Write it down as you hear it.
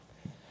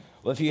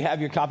Well, if you have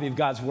your copy of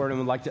God's Word and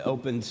would like to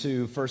open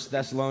to 1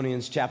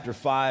 Thessalonians chapter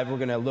 5, we're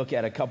going to look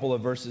at a couple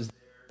of verses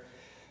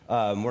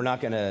there. We're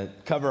not going to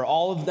cover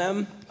all of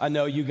them. I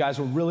know you guys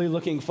were really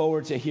looking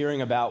forward to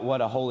hearing about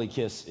what a holy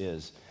kiss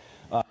is.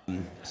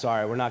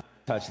 Sorry, we're not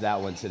going to touch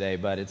that one today,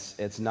 but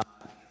it's not,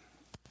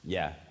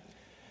 yeah.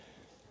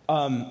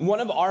 One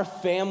of our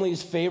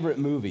family's favorite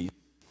movies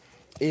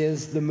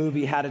is the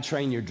movie How to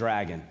Train Your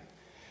Dragon.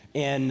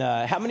 And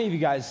how many of you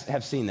guys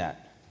have seen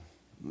that?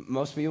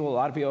 Most people, a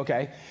lot of people,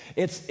 okay.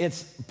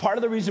 It's part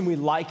of the reason we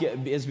like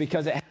it is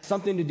because it has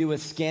something to do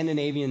with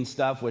Scandinavian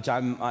stuff, which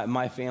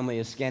my family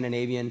is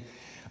Scandinavian.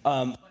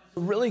 A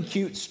really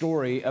cute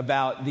story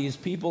about these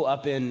people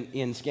up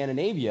in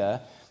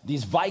Scandinavia,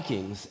 these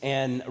Vikings,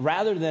 and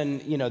rather than,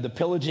 the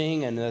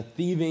pillaging and the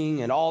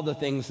thieving and all the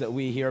things that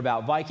we hear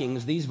about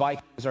Vikings, these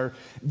Vikings are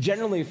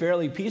generally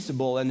fairly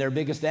peaceable, and their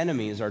biggest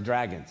enemies are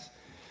dragons.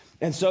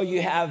 And so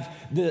you have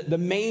the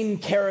main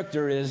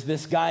character is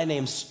this guy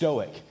named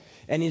Stoic.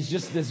 And he's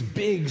just this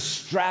big,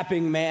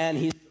 strapping man.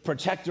 He's the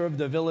protector of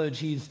the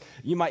village.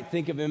 You might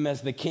think of him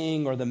as the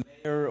king or the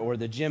mayor or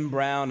the Jim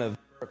Brown of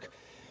Burke.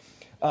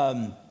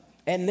 And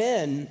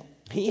then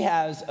he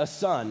has a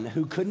son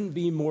who couldn't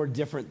be more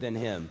different than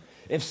him.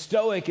 If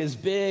Stoic is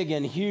big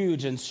and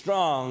huge and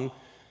strong,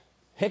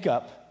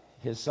 Hiccup,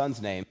 his son's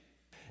name,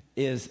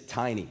 is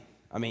tiny.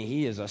 I mean,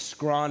 he is a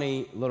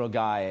scrawny little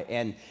guy,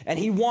 and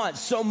he wants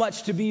so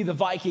much to be the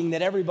Viking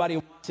that everybody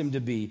wants him to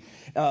be.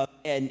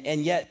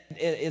 And yet,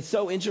 it's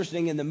so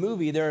interesting in the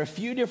movie, there are a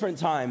few different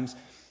times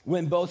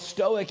when both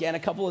Stoic and a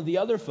couple of the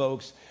other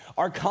folks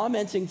are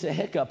commenting to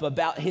Hiccup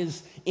about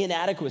his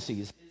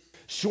inadequacies, his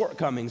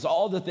shortcomings,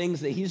 all the things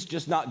that he's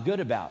just not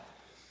good about.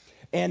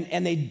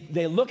 And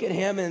they look at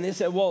him and they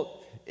say,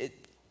 well,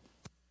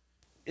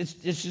 it's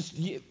just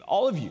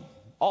all of you.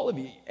 All of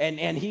you.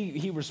 And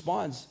he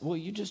responds, well,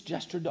 you just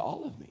gestured to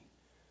all of me.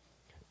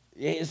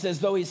 It's as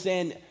though he's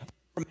saying,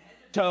 from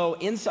head to toe,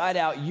 inside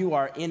out, you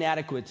are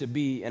inadequate to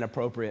be an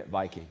appropriate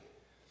Viking.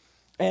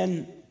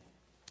 And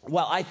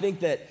while I think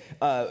that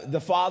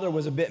the father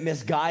was a bit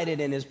misguided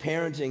in his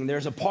parenting,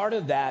 there's a part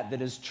of that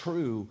is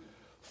true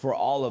for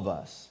all of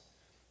us.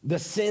 The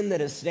sin that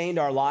has stained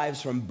our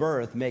lives from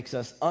birth makes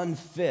us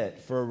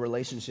unfit for a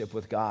relationship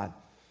with God.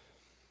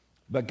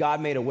 But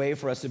God made a way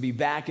for us to be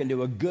back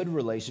into a good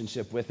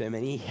relationship with him,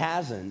 and he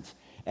hasn't,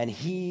 and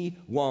he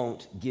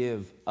won't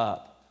give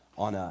up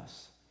on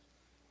us.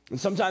 And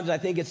sometimes I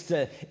think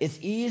it's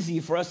easy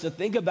for us to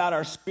think about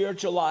our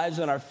spiritual lives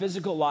and our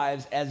physical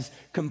lives as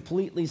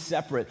completely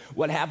separate.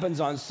 What happens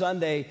on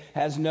Sunday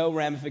has no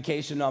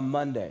ramification on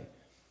Monday.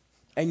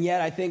 And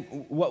yet I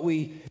think what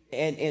we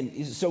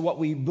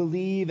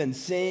believe and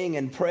sing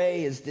and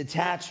pray is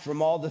detached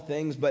from all the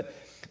things, but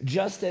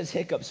just as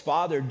Hiccup's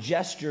father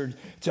gestured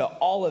to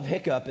all of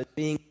Hiccup as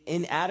being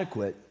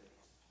inadequate,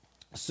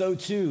 so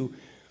too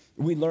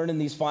we learn in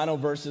these final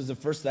verses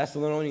of 1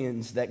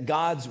 Thessalonians that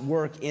God's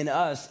work in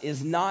us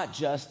is not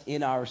just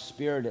in our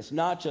spirit, it's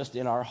not just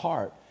in our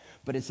heart,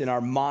 but it's in our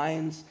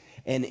minds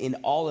and in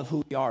all of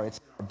who we are. It's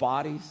in our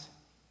bodies.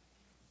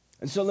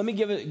 And so let me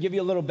give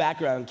you a little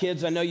background.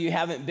 Kids, I know you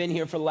haven't been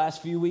here for the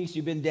last few weeks.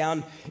 You've been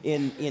down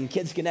in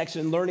Kids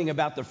Connection learning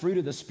about the fruit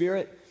of the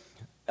Spirit.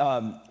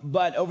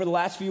 But over the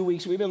last few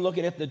weeks, we've been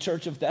looking at the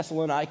church of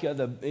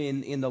Thessalonica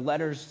in the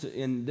letters,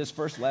 in this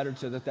first letter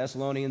to the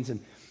Thessalonians.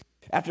 And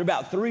after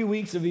about 3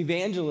 weeks of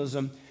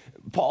evangelism,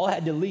 Paul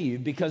had to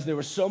leave because there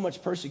was so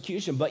much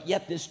persecution. But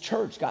yet this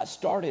church got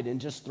started in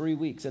just 3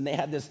 weeks, and they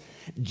had this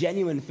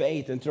genuine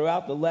faith. And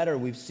throughout the letter,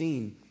 we've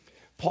seen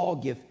Paul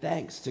give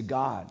thanks to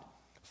God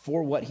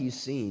for what he's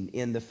seen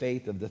in the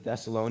faith of the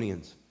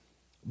Thessalonians.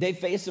 They've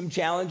faced some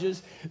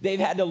challenges. They've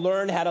had to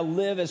learn how to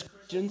live as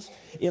Christians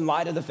in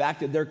light of the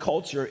fact that their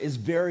culture is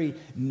very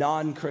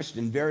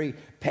non-Christian, very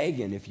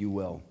pagan, if you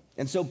will.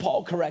 And so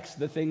Paul corrects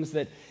the things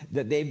that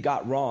they've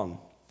got wrong.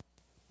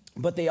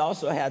 But they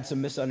also had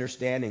some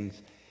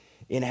misunderstandings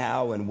in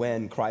how and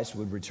when Christ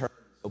would return.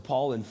 So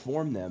Paul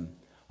informed them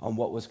on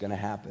what was going to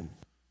happen.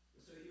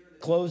 So here in the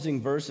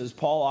closing verses,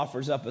 Paul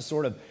offers up a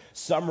sort of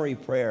summary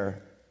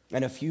prayer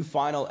and a few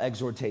final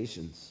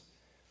exhortations.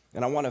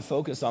 And I want to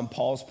focus on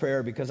Paul's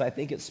prayer because I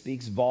think it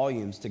speaks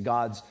volumes to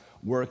God's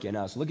work in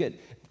us. Look at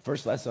 1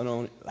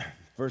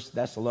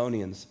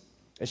 Thessalonians.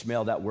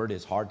 Ishmael, that word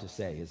is hard to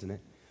say, isn't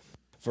it?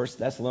 1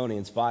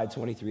 Thessalonians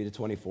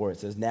 5:23-24. It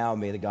says, "Now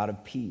may the God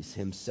of peace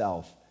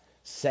himself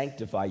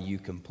sanctify you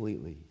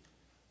completely,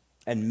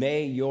 and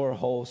may your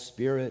whole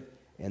spirit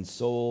and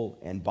soul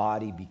and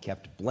body be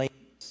kept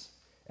blameless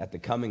at the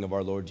coming of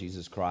our Lord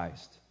Jesus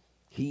Christ.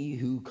 He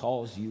who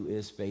calls you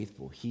is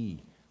faithful.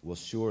 He will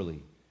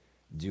surely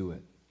do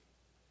it."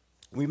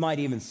 We might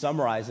even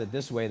summarize it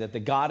this way, that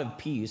the God of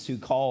peace who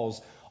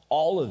calls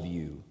all of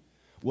you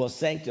will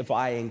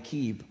sanctify and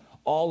keep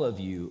all of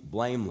you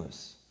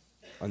blameless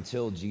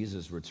until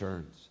Jesus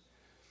returns.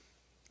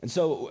 And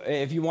so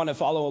if you want to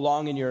follow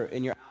along in your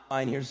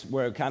outline, here's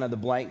where kind of the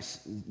blanks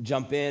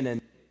jump in.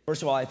 And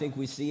first of all, I think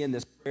we see in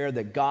this prayer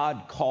that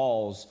God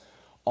calls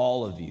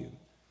all of you.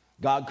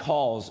 God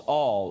calls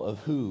all of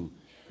who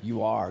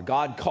you are.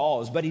 God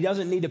calls, but he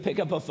doesn't need to pick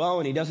up a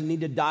phone. He doesn't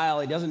need to dial.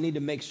 He doesn't need to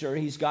make sure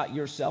he's got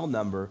your cell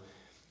number.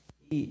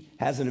 He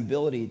has an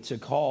ability to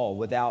call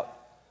without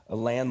a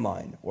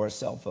landline or a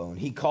cell phone.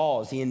 He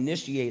calls. He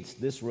initiates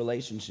this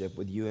relationship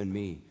with you and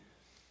me.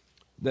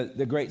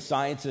 The great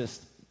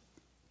scientist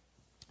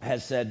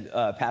has said,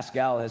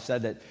 Pascal has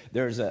said that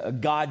there's a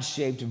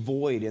God-shaped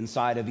void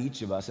inside of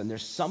each of us, and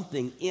there's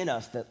something in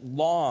us that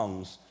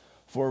longs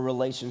for a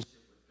relationship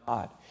with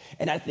God.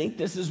 And I think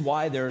this is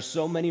why there are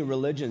so many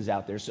religions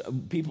out there. So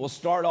people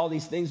start all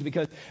these things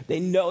because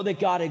they know that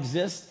God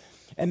exists,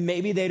 and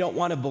maybe they don't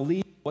want to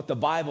believe what the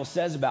Bible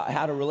says about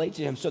how to relate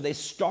to him. So they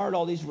start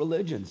all these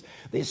religions.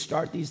 They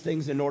start these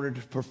things in order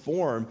to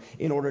perform,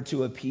 in order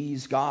to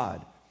appease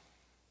God.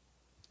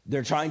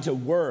 They're trying to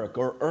work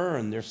or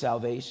earn their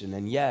salvation.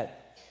 And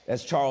yet,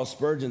 as Charles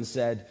Spurgeon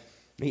said,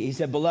 he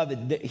said,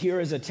 "Beloved,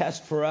 here is a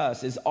test for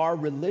us. Is our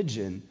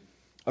religion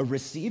a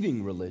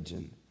receiving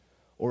religion,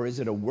 or is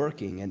it a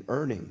working and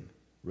earning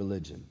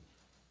religion?"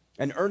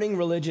 An earning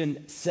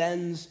religion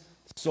sends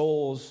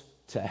souls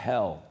to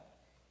hell.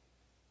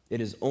 It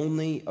is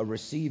only a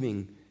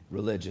receiving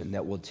religion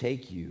that will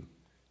take you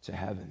to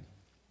heaven.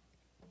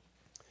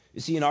 You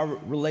see, in our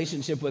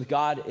relationship with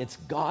God, it's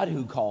God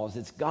who calls.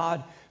 It's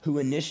God who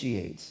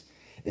initiates.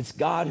 It's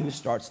God who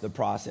starts the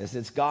process.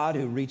 It's God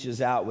who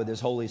reaches out with his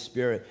Holy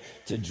Spirit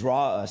to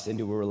draw us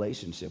into a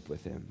relationship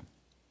with him.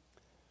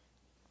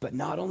 But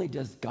not only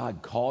does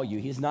God call you,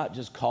 he's not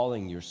just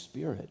calling your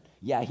spirit.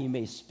 Yeah, he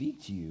may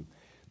speak to you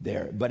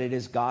there, but it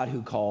is God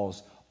who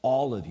calls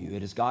all of you.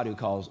 It is God who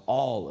calls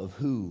all of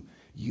who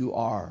you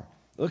are.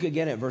 Look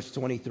again at verse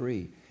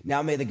 23.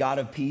 Now may the God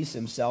of peace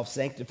himself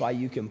sanctify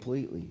you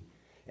completely,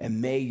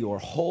 and may your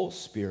whole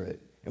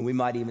spirit, and we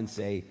might even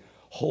say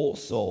whole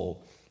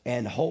soul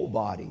and whole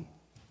body,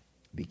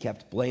 be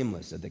kept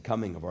blameless at the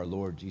coming of our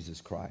Lord Jesus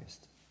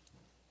Christ.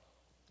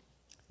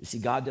 You see,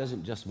 God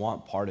doesn't just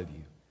want part of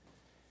you.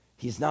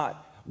 He's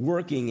not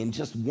working in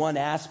just one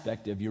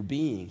aspect of your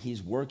being.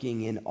 He's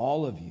working in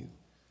all of you.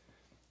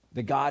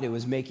 The God who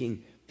is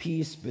making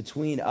peace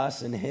between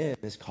us and him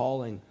is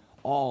calling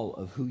all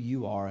of who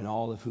you are and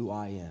all of who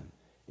I am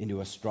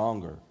into a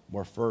stronger,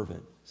 more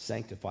fervent,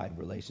 sanctified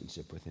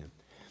relationship with him.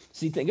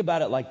 See, think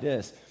about it like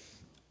this.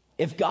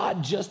 If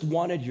God just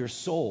wanted your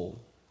soul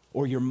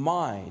or your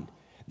mind,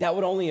 that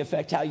would only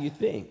affect how you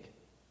think,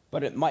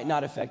 but it might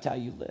not affect how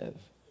you live.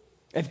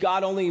 If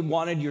God only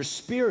wanted your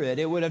spirit,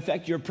 it would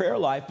affect your prayer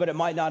life, but it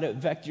might not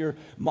affect your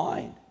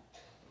mind.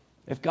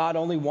 If God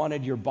only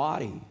wanted your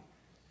body,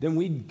 then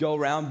we'd go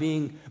around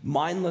being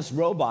mindless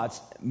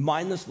robots,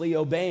 mindlessly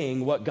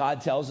obeying what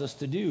God tells us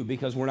to do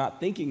because we're not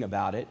thinking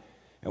about it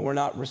and we're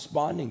not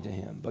responding to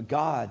him. But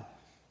God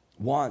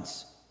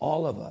wants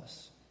all of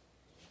us.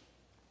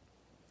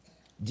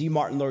 David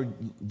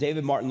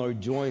Martin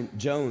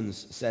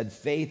Lloyd-Jones said,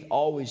 faith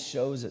always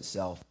shows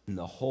itself in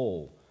the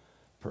whole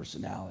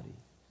personality.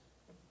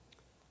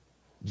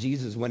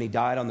 Jesus, when he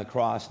died on the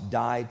cross,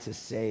 died to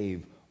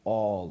save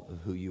all of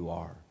who you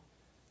are,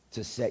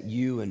 to set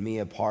you and me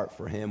apart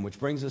for him, which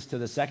brings us to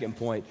the second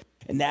point,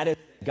 and that is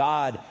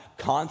God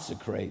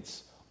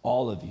consecrates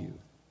all of you.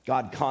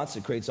 God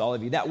consecrates all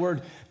of you. That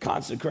word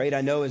consecrate,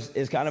 I know,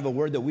 is kind of a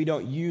word that we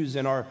don't use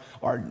in our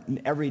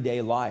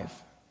everyday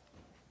life.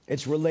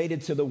 It's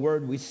related to the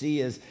word we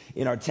see as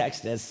in our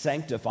text as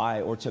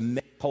sanctify or to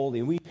make holy.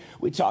 And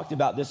we talked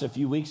about this a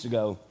few weeks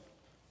ago.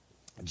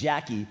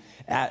 Jackie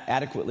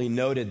adequately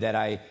noted that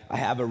I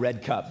have a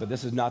red cup, but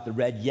this is not the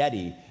red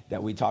Yeti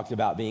that we talked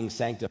about being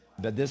sanctified.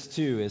 But this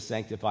too is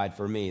sanctified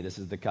for me. This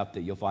is the cup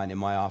that you'll find in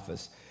my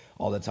office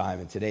all the time.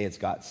 And today it's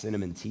got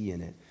cinnamon tea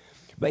in it.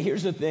 But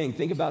here's the thing.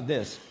 Think about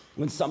this.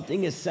 When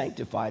something is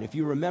sanctified, if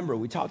you remember,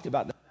 we talked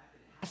about the fact that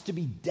it has to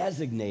be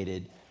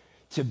designated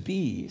to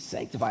be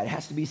sanctified. It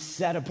has to be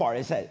set apart.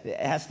 It's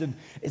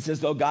as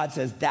though God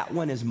says, that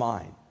one is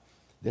mine.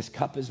 This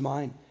cup is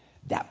mine.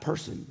 That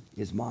person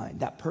is mine.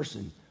 That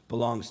person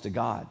belongs to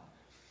God.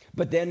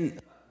 But then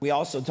we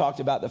also talked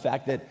about the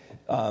fact that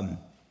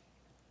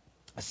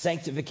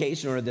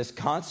sanctification or this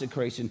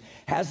consecration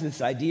has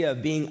this idea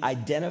of being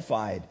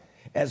identified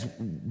as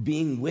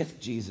being with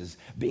Jesus,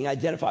 being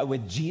identified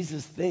with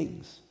Jesus'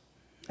 things.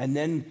 And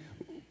then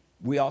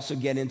we also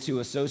get into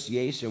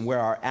association where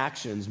our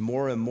actions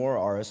more and more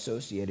are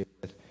associated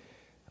with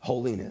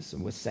holiness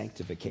and with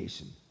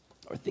sanctification.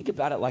 Or think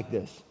about it like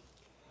this.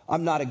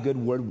 I'm not a good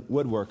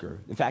woodworker.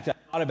 In fact, I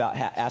thought about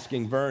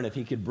asking Vern if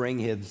he could bring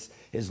his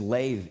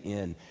lathe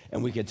in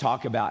and we could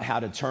talk about how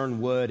to turn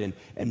wood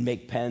and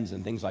make pens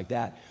and things like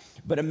that.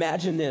 But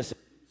imagine this.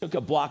 Took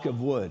a block of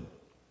wood,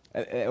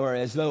 or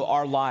as though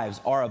our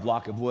lives are a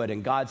block of wood,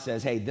 and God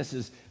says, hey, this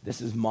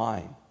is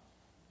mine.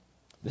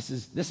 This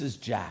is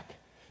Jack.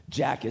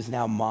 Jack is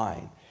now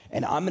mine.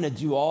 And I'm going to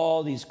do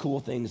all these cool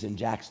things in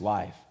Jack's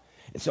life.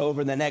 And so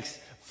over the next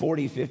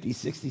 40, 50,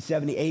 60,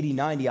 70, 80,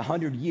 90,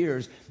 100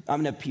 years,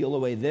 I'm going to peel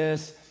away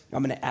this.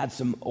 I'm going to add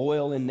some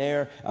oil in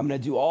there. I'm going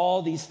to do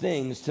all these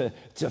things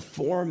to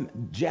form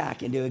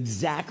Jack into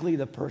exactly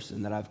the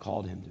person that I've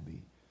called him to be.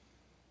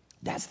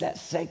 That's that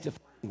sanctifying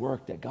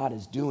work that God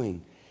is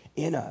doing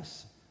in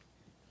us.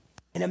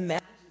 And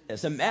imagine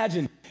this.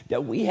 Imagine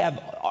that we have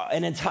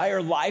an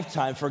entire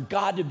lifetime for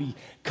God to be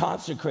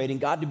consecrating,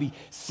 God to be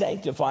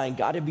sanctifying,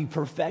 God to be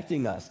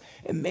perfecting us.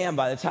 And man,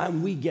 by the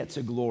time we get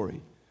to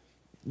glory,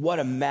 what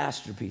a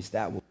masterpiece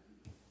that will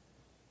be.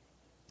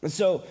 And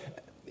so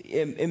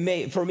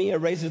for me, it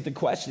raises the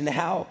question,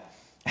 how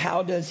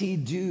does he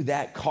do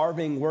that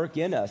carving work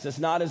in us? It's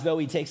not as though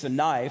he takes a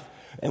knife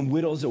and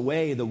whittles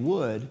away the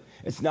wood.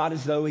 It's not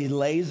as though he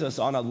lays us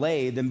on a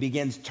lathe and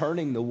begins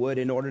turning the wood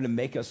in order to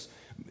make us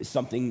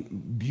something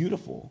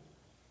beautiful.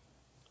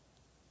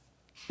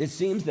 It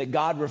seems that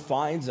God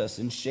refines us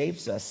and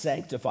shapes us,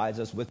 sanctifies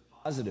us with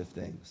positive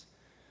things.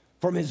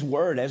 From his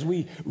word, as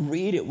we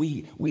read it,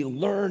 we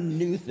learn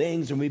new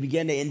things and we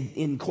begin to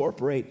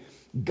incorporate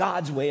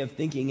God's way of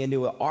thinking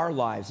into our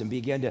lives and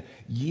begin to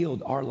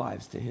yield our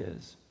lives to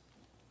his.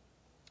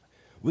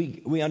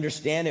 We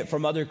understand it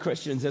from other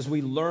Christians as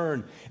we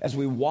learn, as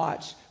we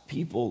watch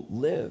people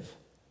live,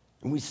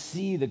 and we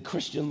see the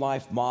Christian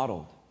life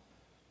modeled.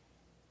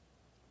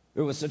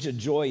 It was such a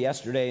joy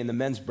yesterday in the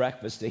men's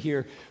breakfast to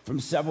hear from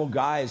several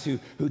guys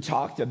who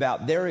talked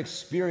about their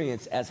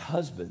experience as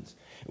husbands,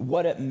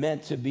 what it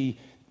meant to be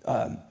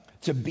a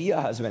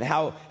husband,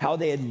 how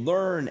they had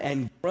learned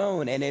and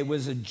grown, and it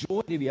was a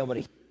joy to be able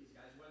to hear these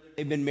guys, whether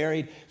they've been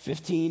married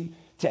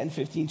 10,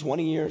 15,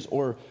 20 years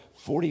or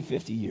 40,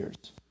 50 years.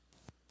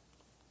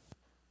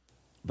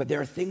 But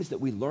there are things that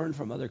we learn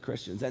from other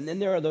Christians, and then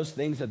there are those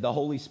things that the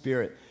Holy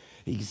Spirit,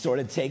 he sort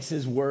of takes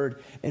his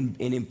word and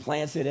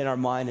implants it in our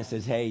mind and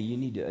says, hey, you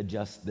need to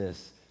adjust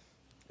this.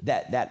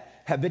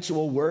 That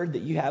habitual word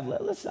that you have,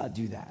 let's not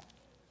do that.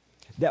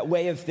 That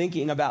way of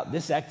thinking about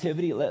this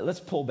activity, let's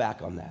pull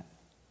back on that.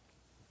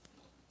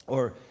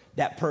 Or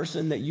that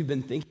person that you've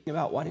been thinking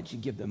about, why don't you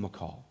give them a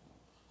call?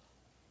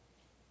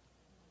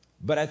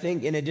 But I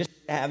think in addition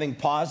to having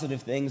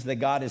positive things that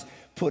God is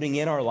putting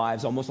in our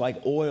lives, almost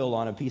like oil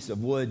on a piece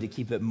of wood to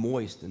keep it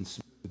moist and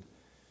smooth,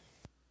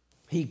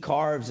 he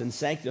carves and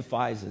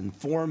sanctifies and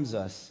forms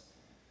us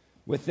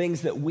with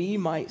things that we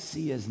might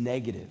see as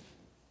negative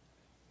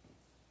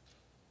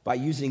by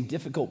using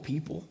difficult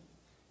people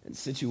and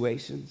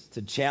situations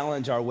to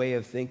challenge our way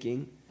of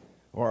thinking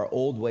or our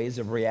old ways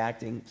of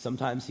reacting.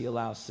 Sometimes he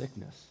allows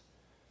sickness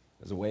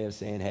as a way of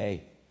saying,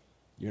 hey,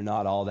 you're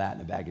not all that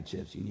in a bag of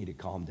chips. You need to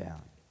calm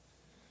down.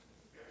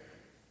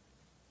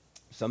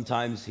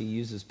 Sometimes he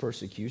uses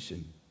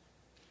persecution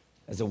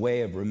as a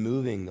way of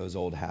removing those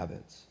old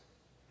habits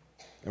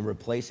and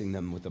replacing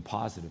them with the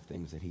positive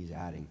things that he's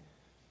adding.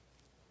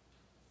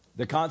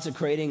 The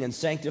consecrating and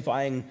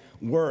sanctifying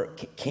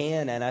work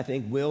can and I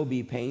think will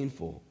be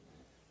painful,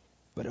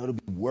 but it'll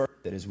be worth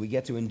it as we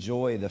get to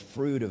enjoy the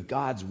fruit of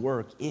God's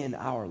work in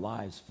our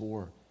lives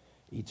for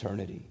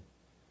eternity.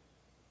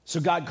 So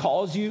God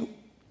calls you,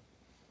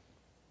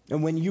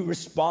 and when you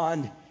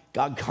respond,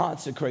 God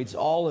consecrates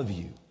all of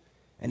you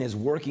and is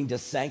working to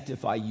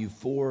sanctify you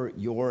for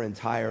your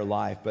entire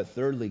life. But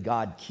thirdly,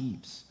 God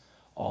keeps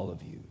all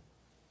of you.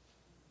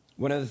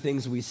 One of the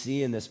things we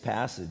see in this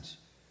passage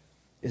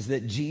is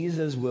that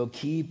Jesus will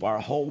keep our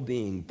whole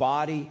being,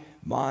 body,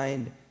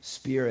 mind,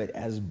 spirit,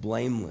 as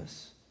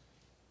blameless.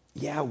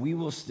 Yeah, we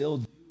will still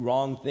do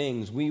wrong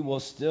things. We will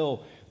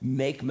still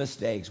make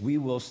mistakes. We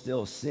will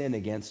still sin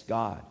against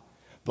God.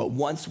 But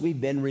once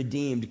we've been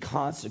redeemed,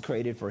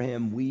 consecrated for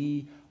him,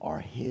 we are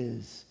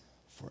his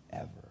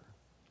forever.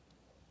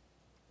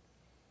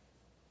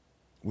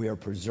 We are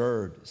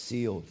preserved,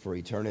 sealed for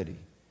eternity.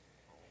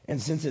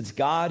 And since it's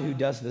God who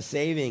does the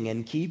saving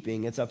and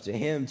keeping, it's up to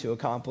him to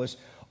accomplish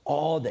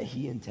all that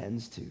he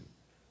intends to,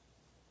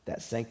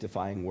 that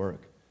sanctifying work.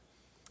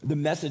 The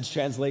Message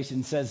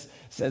translation says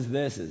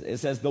this. It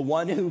says, the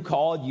one who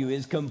called you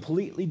is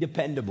completely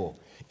dependable.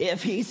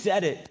 If he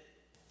said it,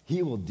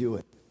 he will do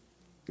it.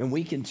 And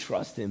we can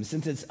trust him.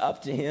 Since it's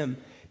up to him,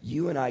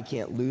 you and I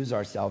can't lose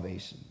our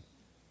salvation.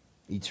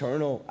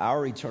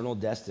 Our eternal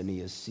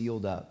destiny is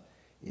sealed up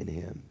in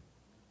him.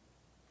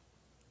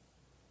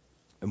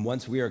 And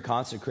once we are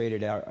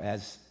consecrated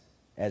as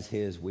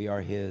his, we are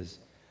his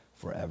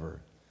forever.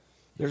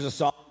 There's a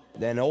song,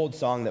 an old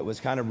song that was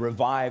kind of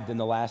revived in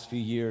the last few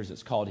years.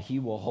 It's called He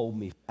Will Hold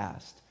Me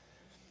Fast.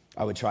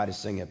 I would try to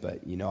sing it, but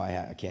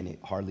I can't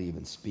hardly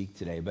even speak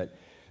today. But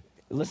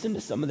listen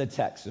to some of the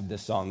text of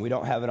this song. We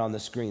don't have it on the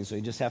screen, so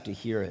you just have to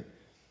hear it.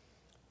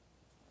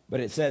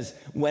 But it says,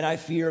 when I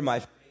fear my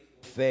faith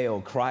will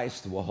fail,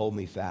 Christ will hold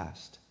me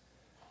fast.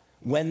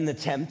 When the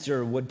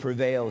tempter would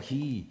prevail,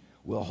 he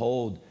will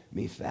hold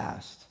me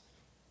fast.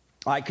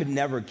 I could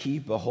never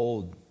keep a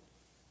hold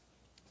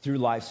through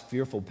life's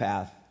fearful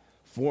path,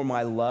 for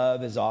my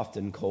love is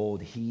often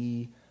cold.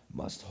 He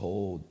must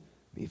hold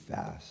me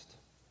fast.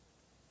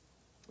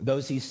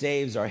 Those he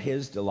saves are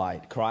his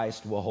delight.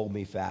 Christ will hold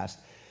me fast.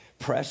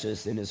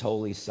 Precious in his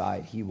holy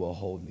sight, he will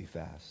hold me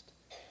fast.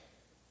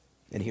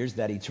 And here's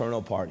that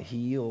eternal part.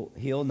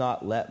 He'll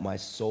not let my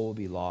soul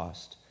be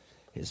lost.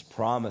 His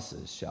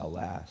promises shall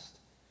last.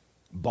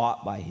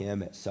 Bought by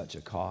him at such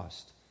a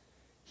cost,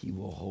 he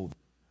will hold me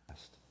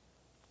fast.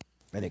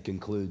 And it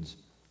concludes,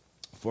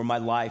 for my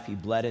life he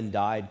bled and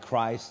died.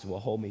 Christ will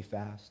hold me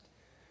fast.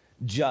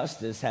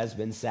 Justice has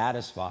been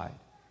satisfied.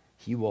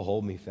 He will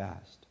hold me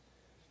fast.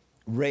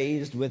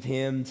 Raised with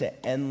him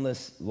to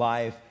endless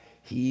life,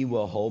 he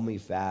will hold me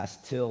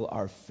fast till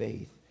our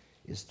faith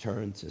is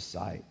turned to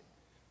sight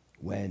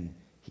when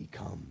he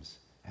comes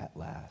at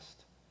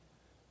last.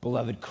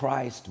 Beloved,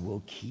 Christ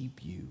will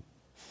keep you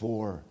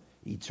for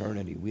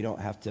eternity. We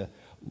don't have to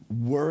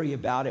worry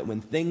about it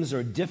when things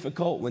are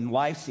difficult, when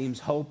life seems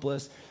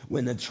hopeless,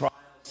 when the trials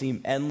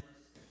seem endless.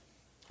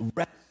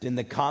 Rest in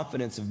the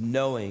confidence of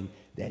knowing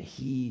that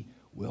he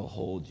will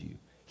hold you.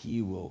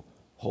 He will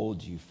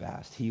hold you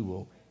fast. He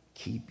will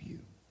keep you.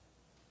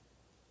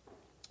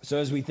 So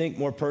as we think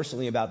more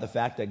personally about the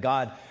fact that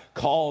God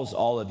calls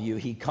all of you,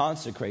 he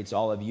consecrates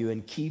all of you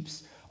and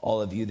keeps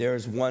all of you, there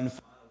is one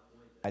final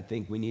point I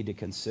think we need to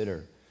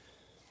consider.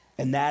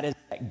 And that is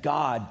that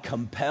God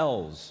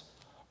compels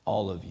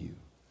all of you.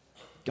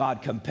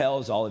 God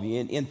compels all of you.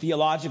 In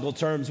theological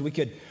terms,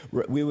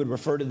 we would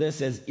refer to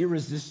this as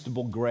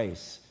irresistible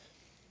grace,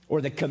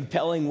 or the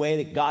compelling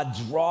way that God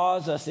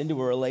draws us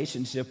into a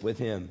relationship with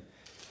him.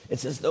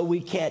 It's as though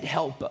we can't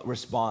help but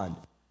respond.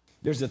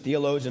 There's a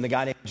theologian, a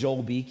guy named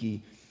Joel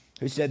Beakey,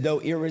 who said, though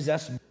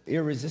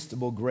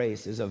irresistible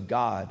grace is of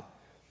God,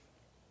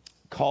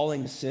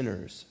 calling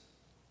sinners,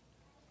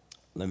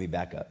 let me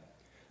back up.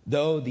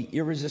 Though the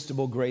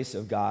irresistible grace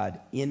of God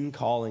in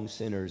calling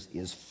sinners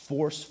is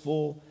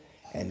forceful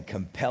and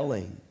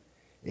compelling,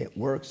 it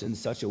works in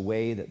such a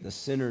way that the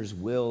sinner's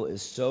will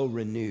is so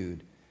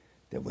renewed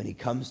that when he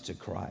comes to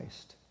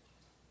Christ,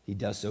 he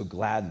does so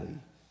gladly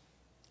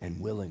and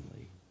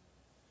willingly.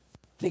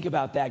 Think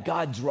about that.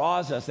 God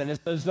draws us, and it's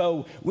as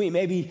though we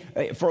maybe,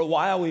 for a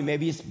while, we may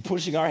be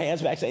pushing our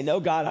hands back, saying, no,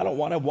 God, I don't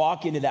want to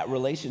walk into that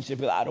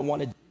relationship. I don't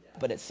want to do that.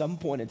 But at some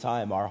point in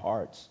time, our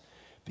hearts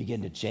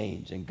begin to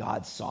change, and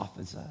God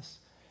softens us.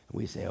 And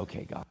we say,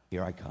 okay, God,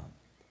 here I come.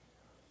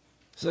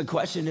 So the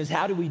question is,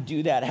 how do we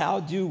do that?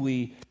 How do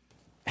we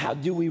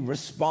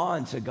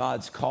respond to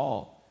God's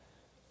call?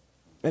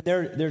 And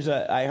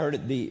I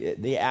heard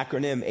the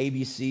acronym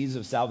ABCs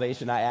of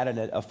salvation. I added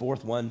a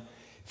fourth one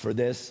for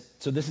this.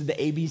 So this is the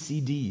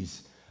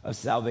ABCDs of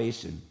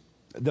salvation.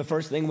 The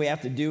first thing we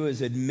have to do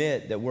is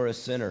admit that we're a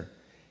sinner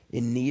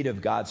in need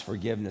of God's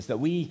forgiveness, that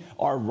we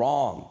are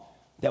wrong,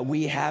 that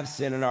we have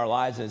sin in our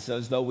lives. And so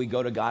as though we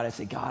go to God and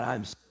say, God,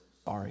 I'm so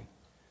sorry.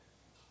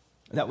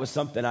 And that was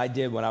something I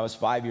did when I was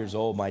 5 years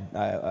old.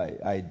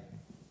 I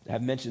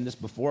have mentioned this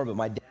before,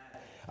 but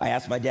I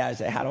asked my dad, I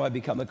said, how do I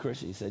become a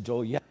Christian? He said,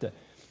 Joel, you have to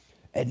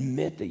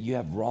admit that you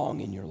have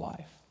wrong in your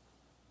life.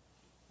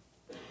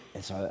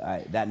 And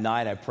so that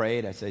night I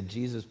prayed. I said,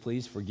 Jesus,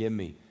 please forgive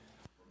me.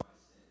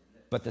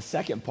 But the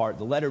second part,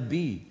 the letter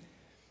B,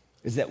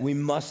 is that we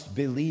must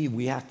believe.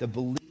 We have to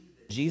believe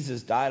that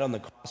Jesus died on the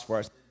cross for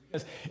us.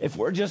 Because if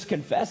we're just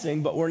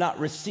confessing, but we're not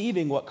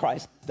receiving what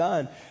Christ has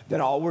done,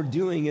 then all we're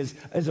doing is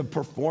a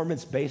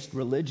performance-based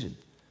religion.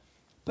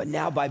 But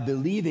now by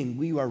believing,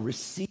 we are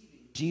receiving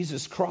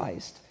Jesus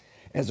Christ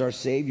as our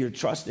Savior,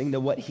 trusting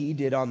that what he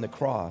did on the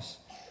cross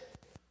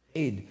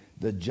paid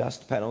the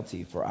just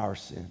penalty for our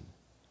sin.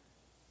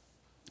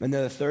 And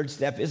then the third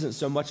step isn't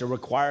so much a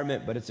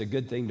requirement, but it's a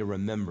good thing to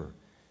remember,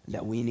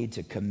 that we need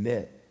to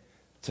commit,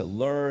 to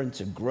learn,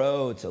 to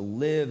grow, to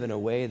live in a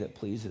way that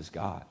pleases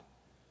God.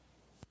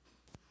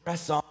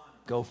 Press on,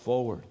 go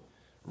forward,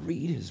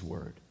 read his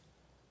word,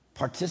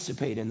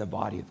 participate in the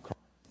body of Christ.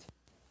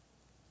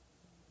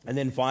 And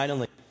then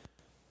finally,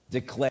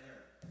 declare,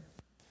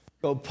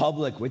 go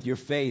public with your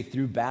faith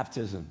through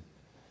baptism.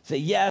 Say,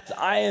 yes,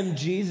 I am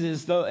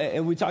Jesus.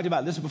 And we talked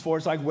about this before.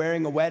 It's like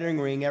wearing a wedding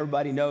ring.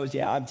 Everybody knows,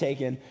 yeah,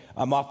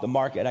 I'm off the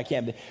market. I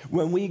can't be.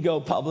 When we go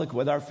public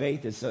with our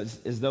faith, it's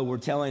as though we're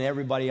telling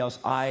everybody else,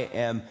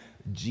 I'm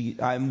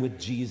with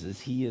Jesus.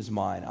 He is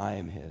mine. I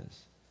am his.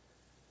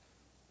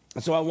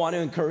 And so I want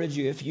to encourage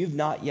you, if you've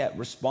not yet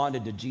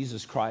responded to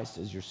Jesus Christ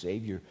as your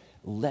Savior,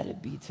 let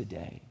it be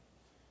today.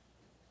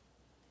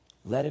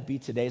 Let it be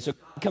today. So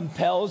God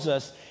compels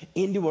us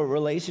into a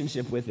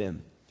relationship with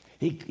him.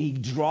 He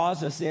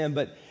draws us in,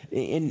 but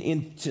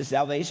into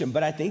salvation.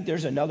 But I think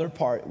there's another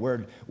part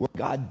where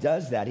God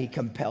does that. He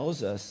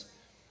compels us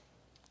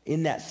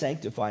in that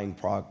sanctifying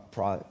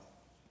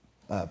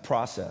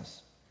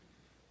process.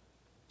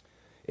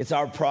 It's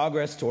our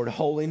progress toward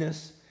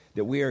holiness,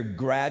 that we are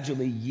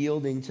gradually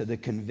yielding to the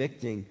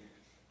convicting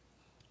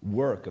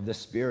work of the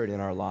Spirit in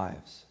our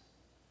lives.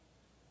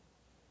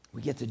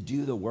 We get to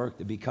do the work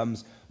that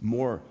becomes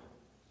more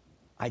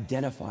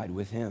identified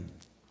with him,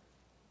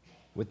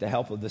 with the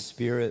help of the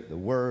Spirit, the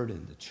Word,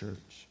 and the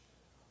church.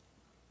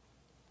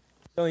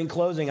 So in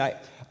closing,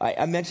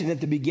 I mentioned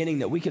at the beginning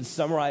that we could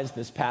summarize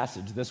this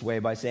passage this way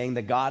by saying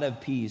the God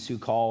of peace who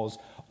calls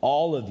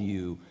all of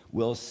you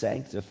will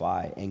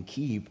sanctify and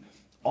keep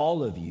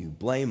all of you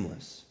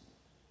blameless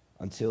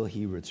until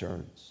he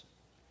returns.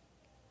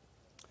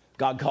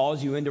 God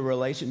calls you into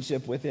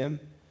relationship with him.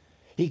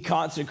 He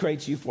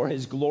consecrates you for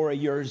his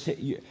glory,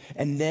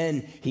 and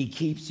then he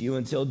keeps you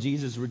until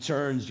Jesus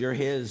returns. You're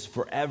his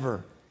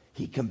forever.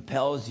 He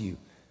compels you,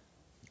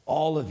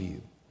 all of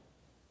you,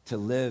 to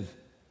live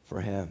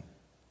for him.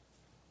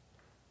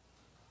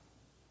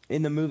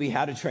 in the movie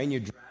How to Train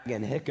Your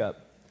Dragon, Hiccup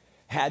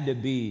had to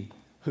be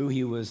who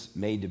he was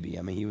made to be.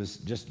 I mean, he was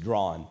just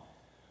drawn.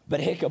 But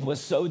Hiccup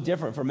was so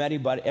different from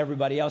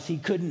everybody else, he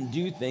couldn't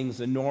do things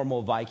a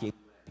normal Viking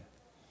way.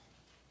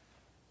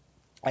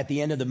 At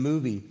the end of the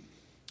movie,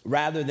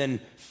 rather than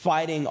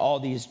fighting all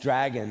these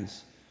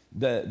dragons,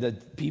 the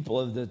people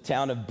of the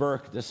town of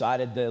Burke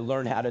decided to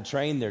learn how to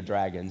train their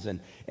dragons.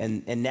 And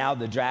now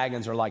the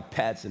dragons are like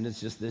pets, and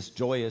it's just this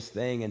joyous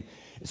thing. And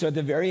so at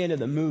the very end of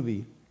the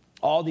movie,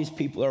 all these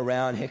people are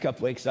around.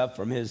 Hiccup wakes up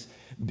from his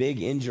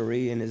big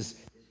injury and his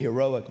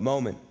heroic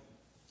moment.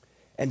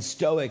 And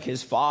Stoic,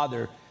 his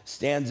father,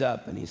 stands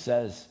up and he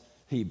says,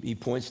 he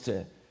points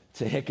to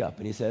Hiccup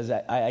and he says,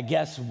 I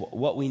guess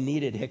what we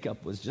needed,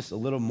 Hiccup, was just a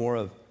little more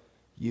of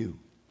you.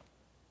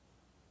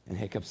 And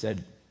Hiccup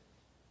said,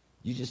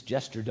 you just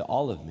gestured to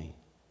all of me.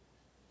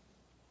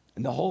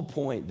 And the whole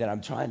point that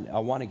I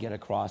want to get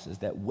across is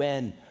that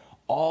when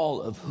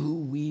all of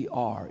who we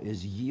are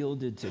is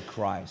yielded to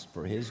Christ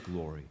for his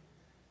glory,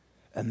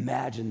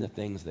 imagine the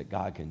things that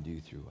God can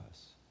do through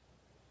us.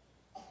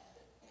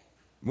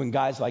 When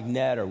guys like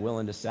Ned are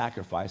willing to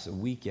sacrifice a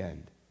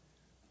weekend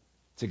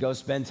to go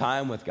spend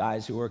time with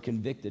guys who are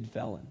convicted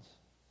felons,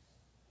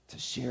 to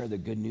share the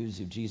good news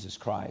of Jesus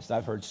Christ.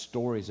 I've heard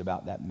stories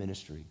about that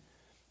ministry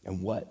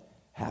and what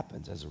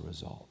happens as a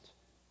result.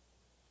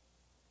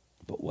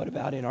 But what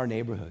about in our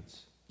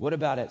neighborhoods? What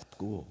about at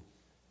school?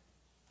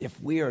 If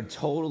we are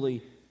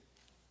totally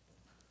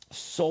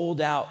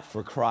sold out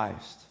for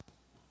Christ,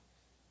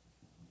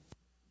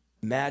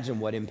 imagine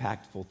what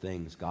impactful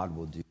things God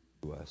will do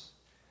to us.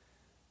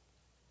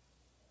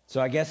 So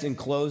I guess in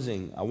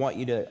closing, I want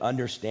you to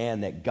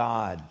understand that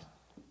God's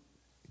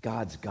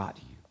got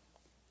you.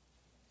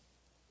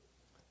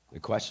 The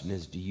question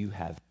is, do you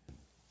have him?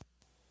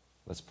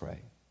 Let's pray.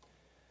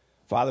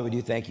 Father, we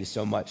do thank you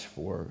so much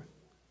for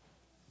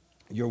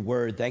your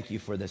word. Thank you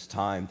for this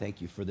time.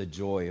 Thank you for the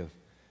joy of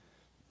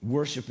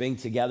worshiping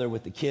together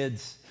with the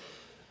kids.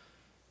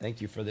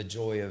 Thank you for the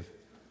joy of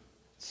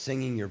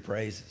singing your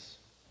praises.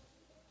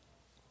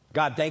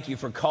 God, thank you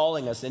for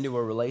calling us into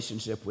a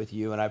relationship with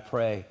you, and I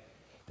pray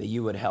that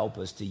you would help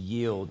us to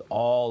yield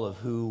all of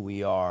who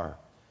we are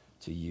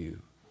to you.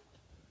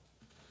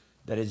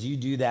 That as you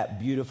do that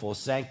beautiful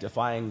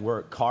sanctifying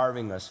work,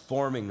 carving us,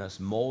 forming us,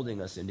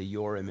 molding us into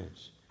your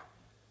image,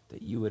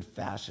 that you would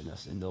fashion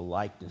us into the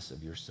likeness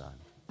of your Son.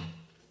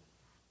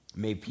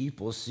 May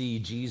people see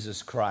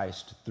Jesus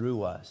Christ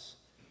through us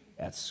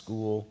at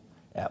school,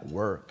 at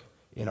work,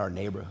 in our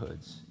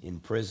neighborhoods, in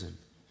prison,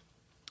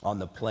 on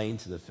the plane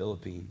to the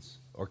Philippines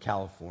or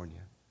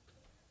California.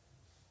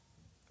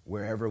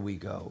 Wherever we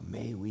go,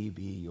 may we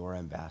be your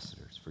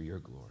ambassadors for your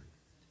glory.